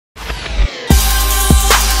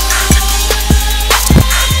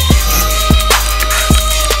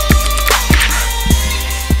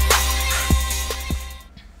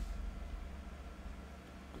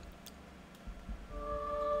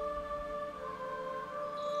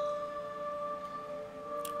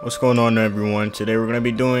What's going on, everyone? Today we're going to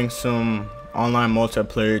be doing some online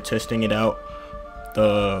multiplayer, testing it out.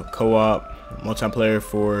 The co-op multiplayer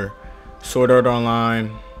for Sword Art Online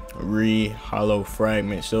Holo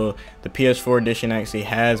Fragment. So the PS4 edition actually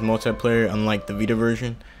has multiplayer, unlike the Vita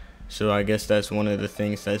version. So I guess that's one of the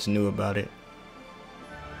things that's new about it.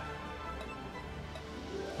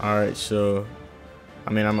 Alright, so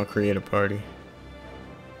I'm gonna create a party.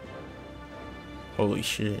 Holy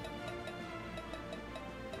shit.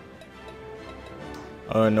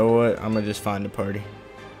 Know what? I'm gonna just find a party.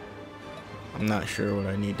 I'm not sure what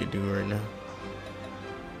I need to do right now.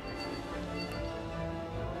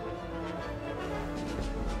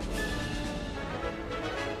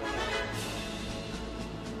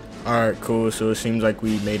 Alright, cool. So it seems like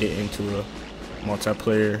we made it into a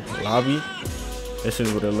multiplayer lobby. This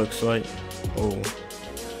is what it looks like.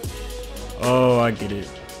 Oh, I get it.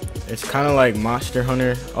 It's kind of like Monster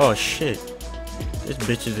Hunter. Oh shit. This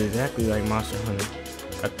bitch is exactly like Monster Hunter.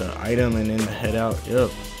 Got the item and then the head out.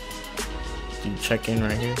 Yup. You check in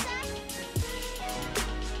right here.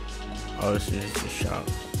 Oh, this is the shop.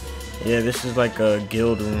 Yeah, this is like a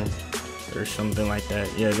guild room or something like that.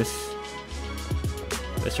 Yeah, this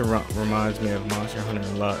reminds me of Monster Hunter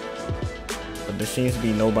a lot. But there seems to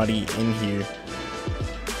be nobody in here.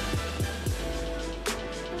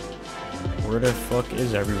 Where the fuck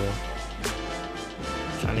is everyone?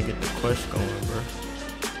 I'm trying to get the quest going, bro.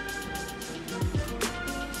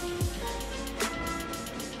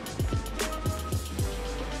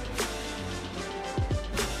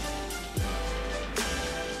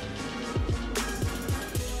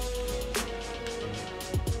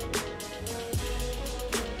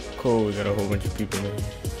 Cool, we got a whole bunch of people in here.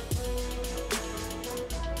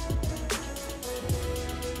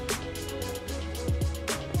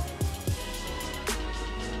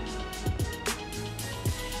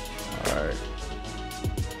 Alright.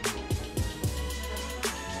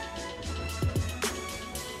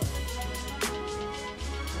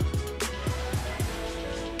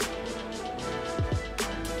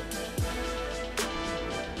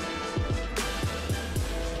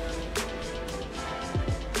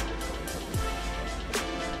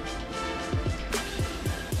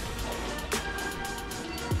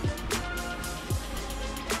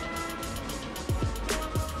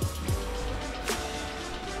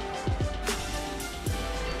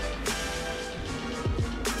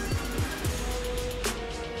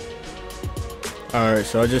 Alright,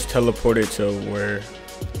 so I just teleported to where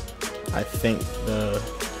I think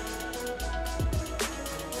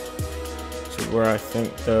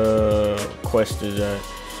the quest is at.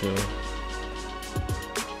 So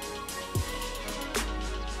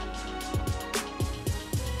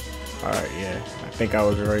alright, yeah, I think I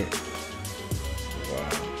was right. Wow.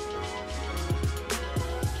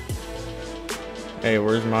 Hey,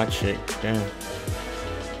 where's my chick? Damn.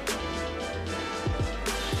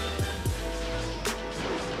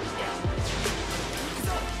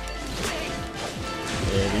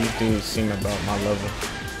 Yeah, these dudes seem about my level.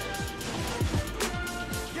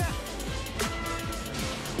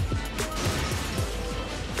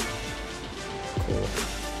 Cool.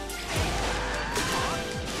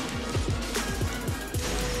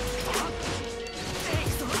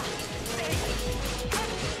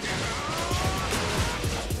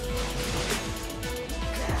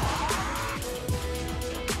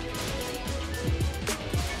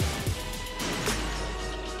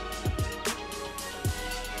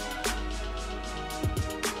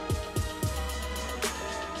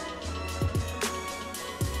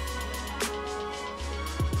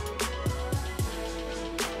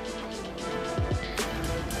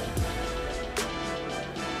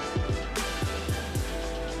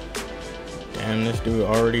 Damn, this dude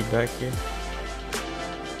already back here.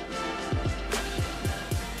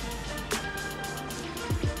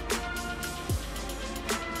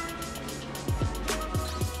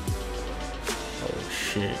 Oh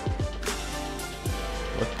shit.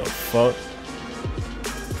 What the fuck?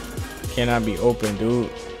 Cannot be open,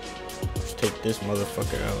 dude. Let's take this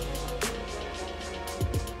motherfucker out.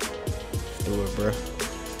 Let's do it, bro.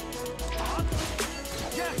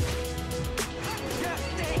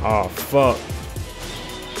 Oh fuck.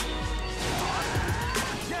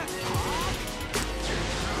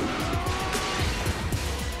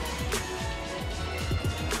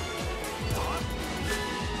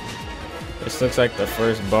 This looks like the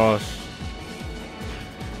first boss.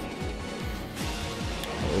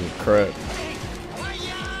 Holy crap.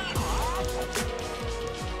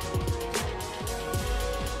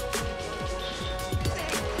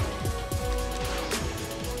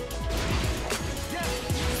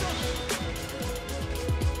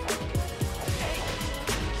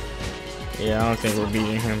 Yeah, I don't think we're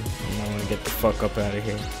beating him. I'm gonna get the fuck up out of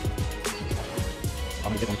here.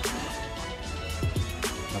 I'm gonna get him.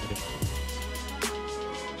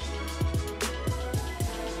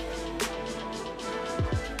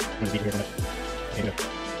 I'm gonna beat here. Here we go.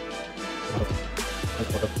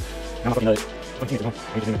 Now I'm fucking nuts.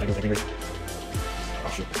 Oh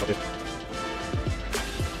shit, fuck this.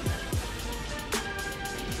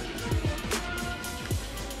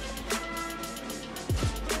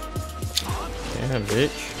 Damn,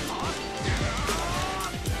 bitch.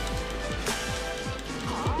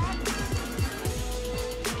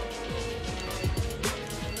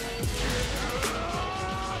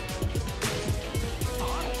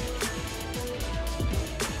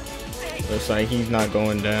 Looks like he's not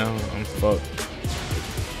going down. I'm fucked.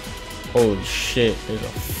 Holy shit, there's a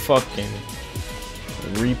fucking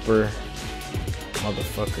Reaper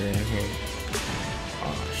motherfucker in here.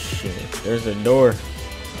 Oh shit, there's a door.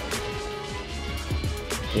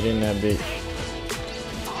 Get in that bitch.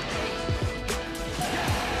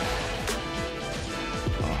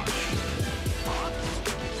 Oh shit.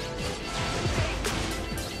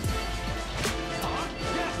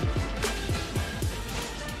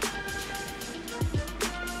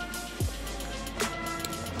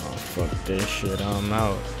 Oh fuck this shit, I'm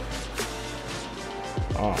out.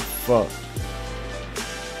 Oh fuck.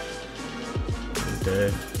 I'm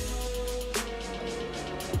dead.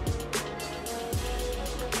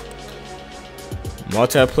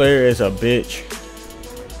 Multiplayer is a bitch.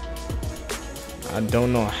 I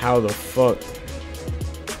don't know how the fuck.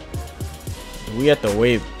 We have to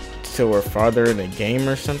wait till we're farther in the game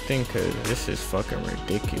or something, cause this is fucking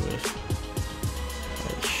ridiculous.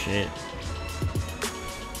 Like shit.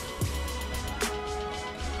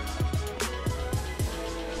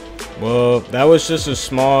 Well, that was just a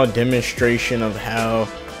small demonstration of how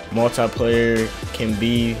multiplayer can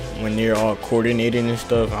be when they're all coordinated and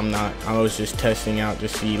stuff. I was just testing out to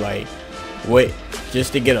see like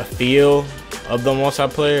just to get a feel of the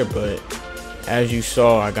multiplayer, but as you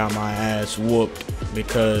saw, I got my ass whooped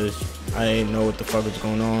because I didn't know what the fuck was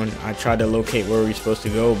going on. I tried to locate where we're supposed to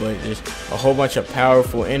go, but there's a whole bunch of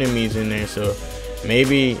powerful enemies in there, so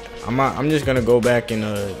maybe I'm just gonna go back and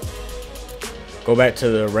go back to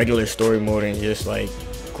the regular story mode and just like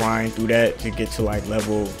grind through that to get to like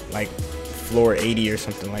level like floor 80 or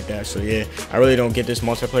something like that. So yeah, I really don't get this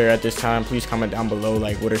multiplayer at this time. Please comment down below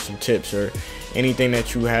like what are some tips or anything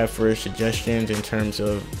that you have for suggestions in terms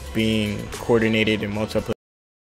of being coordinated in multiplayer.